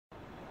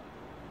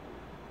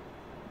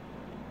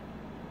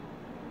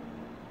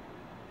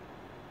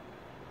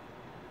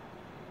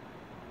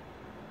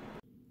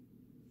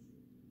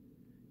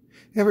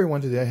Hey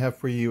everyone, today I have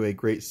for you a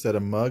great set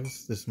of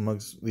mugs. This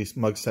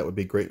mug set would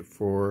be great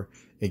for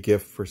a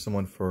gift for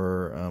someone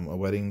for a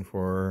wedding,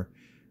 for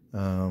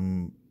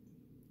um,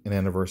 an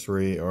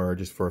anniversary, or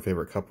just for a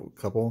favorite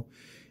couple.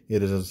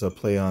 It is a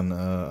play on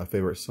a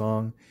favorite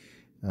song.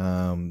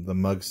 The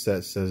mug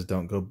set says,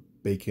 "Don't go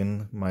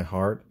baking my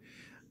heart.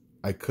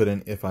 I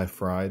couldn't if I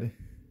fried."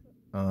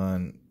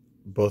 On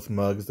both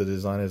mugs, the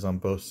design is on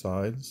both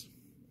sides.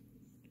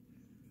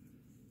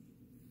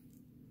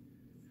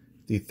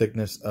 The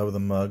thickness of the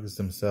mugs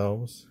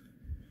themselves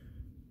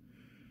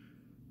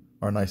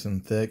are nice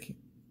and thick.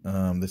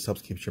 This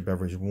helps keep your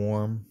beverage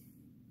warm.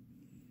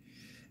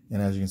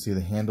 And as you can see,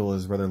 the handle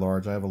is rather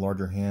large. I have a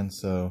larger hand,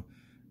 so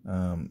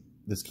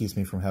this keeps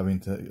me from having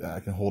to, I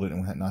can hold it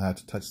and not have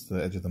to touch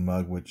the edge of the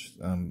mug, which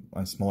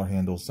on smaller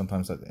handles,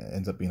 sometimes that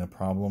ends up being a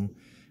problem,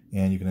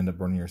 and you can end up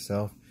burning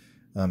yourself.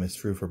 It's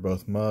true for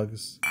both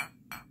mugs.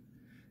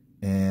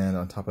 And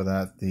on top of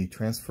that, the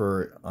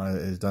transfer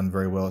is done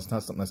very well. It's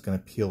not something that's going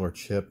to peel or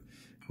chip,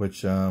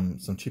 which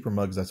some cheaper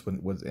mugs, that's what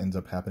ends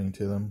up happening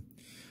to them.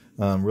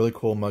 Really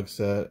cool mug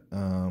set.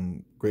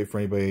 Great for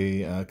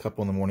anybody, a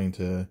couple in the morning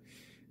to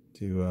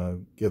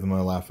give them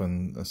a laugh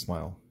and a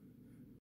smile.